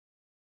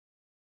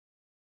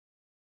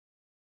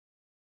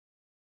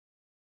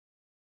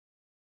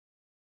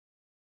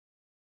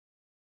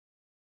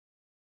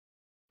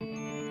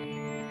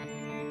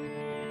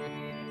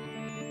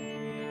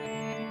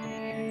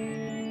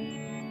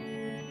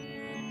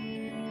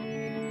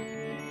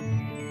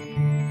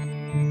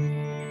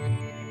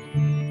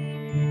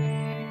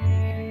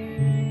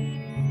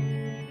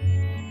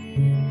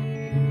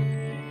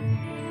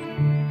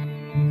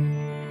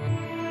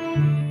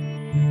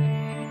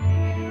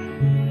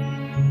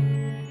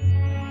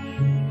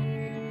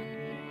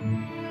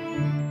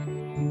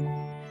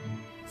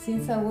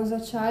Since I was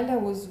a child, I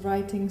was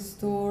writing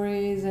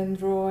stories and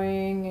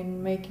drawing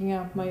and making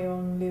up my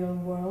own little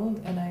world,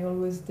 and I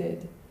always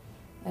did,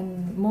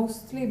 and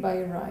mostly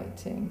by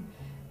writing.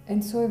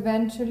 And so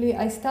eventually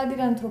I studied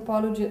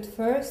anthropology at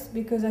first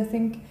because I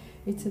think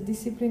it's a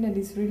discipline that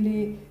is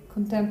really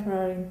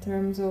contemporary in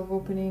terms of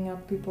opening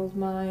up people's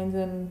minds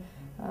and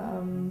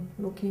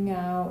looking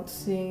out,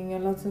 seeing a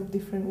lot of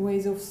different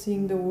ways of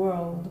seeing the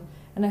world.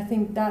 And I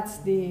think that's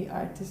the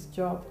artist's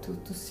job,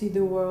 to see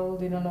the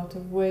world in a lot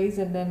of ways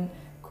and then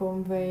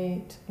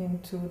convey it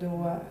into the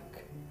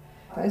work.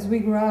 As we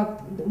grew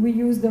up, we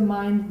use the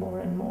mind more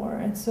and more.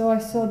 And so I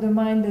saw the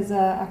mind as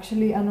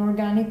actually an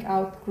organic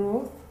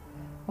outgrowth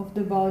of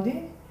the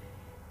body,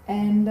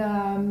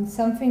 and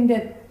something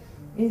that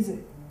is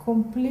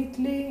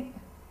completely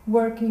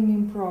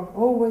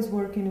always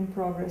working in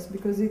progress,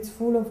 because it's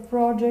full of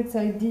projects,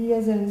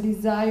 ideas and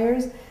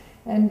desires,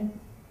 and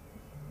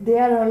they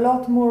are a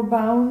lot more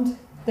bound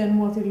than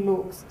what it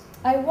looks.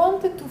 I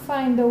wanted to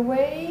find a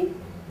way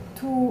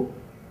to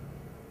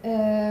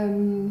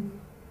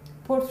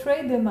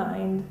portray the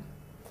mind,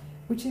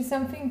 which is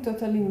something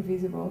totally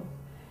invisible.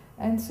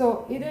 And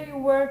so either you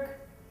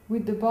work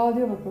with the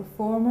body of a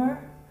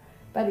performer,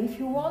 but if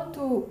you want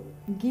to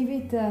give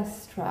it a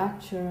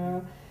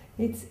structure,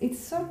 it's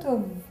sort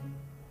of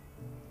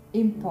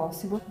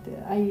impossible.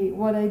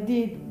 What I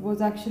did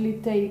was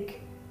actually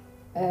take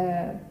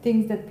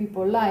things that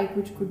people like,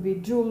 which could be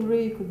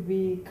jewelry, could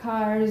be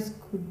cars,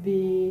 could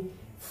be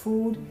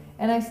food,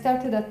 and I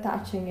started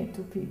attaching it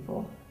to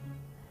people.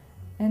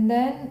 And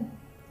then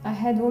I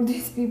had all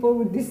these people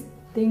with these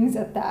things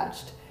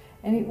attached,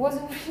 and it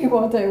wasn't really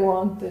what I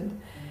wanted.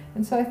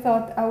 And so I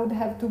thought I would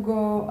have to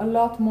go a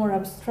lot more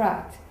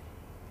abstract.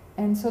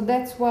 And so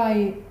that's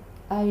why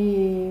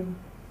I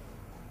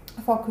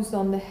focused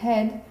on the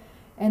head,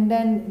 and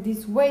then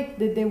this weight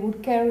that they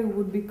would carry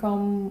would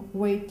become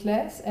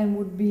weightless and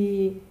would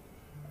be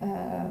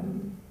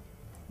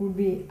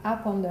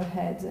up on their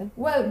heads.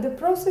 Well, the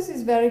process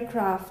is very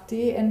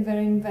crafty and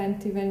very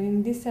inventive, and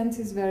in this sense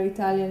is very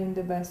Italian in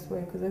the best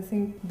way, because I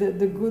think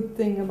the good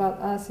thing about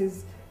us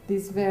is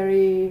this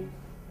very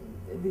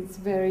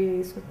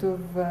sort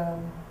of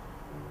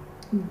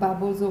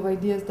bubbles of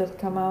ideas that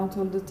come out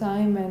all the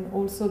time, and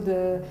also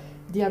the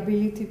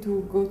ability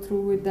to go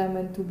through with them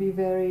and to be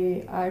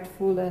very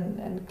artful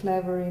and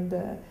clever in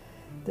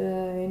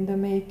the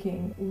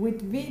making.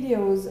 With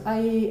videos,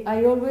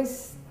 I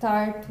always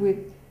start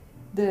with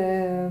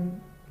the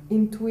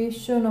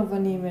intuition of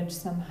an image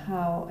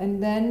somehow,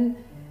 and then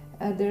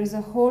there's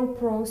a whole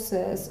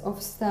process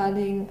of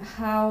studying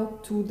how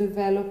to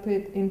develop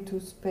it into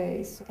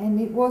space.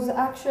 And it was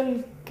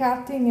actual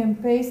cutting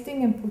and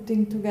pasting and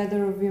putting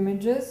together of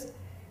images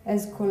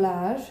as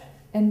collage,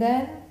 and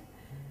then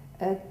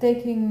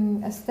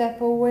taking a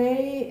step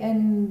away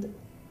and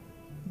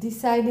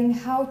deciding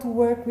how to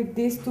work with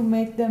this to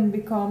make them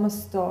become a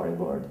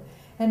storyboard.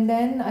 And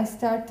then I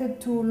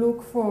started to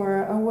look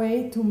for a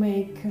way to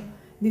make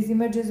these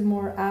images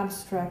more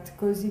abstract,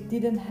 because it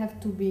didn't have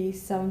to be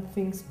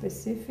something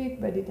specific,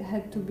 but it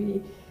had to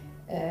be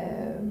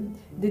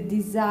the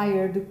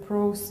desire, the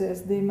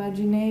process, the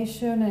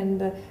imagination,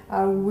 and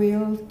our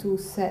will to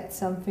set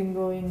something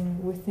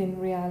going within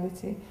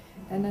reality.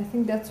 And I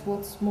think that's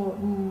what's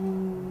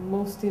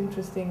most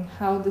interesting,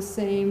 how the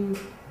same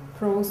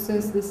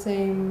process, the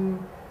same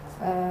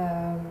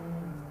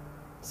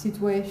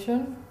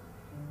situation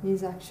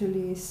is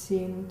actually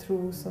seen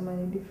through so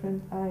many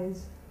different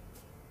eyes.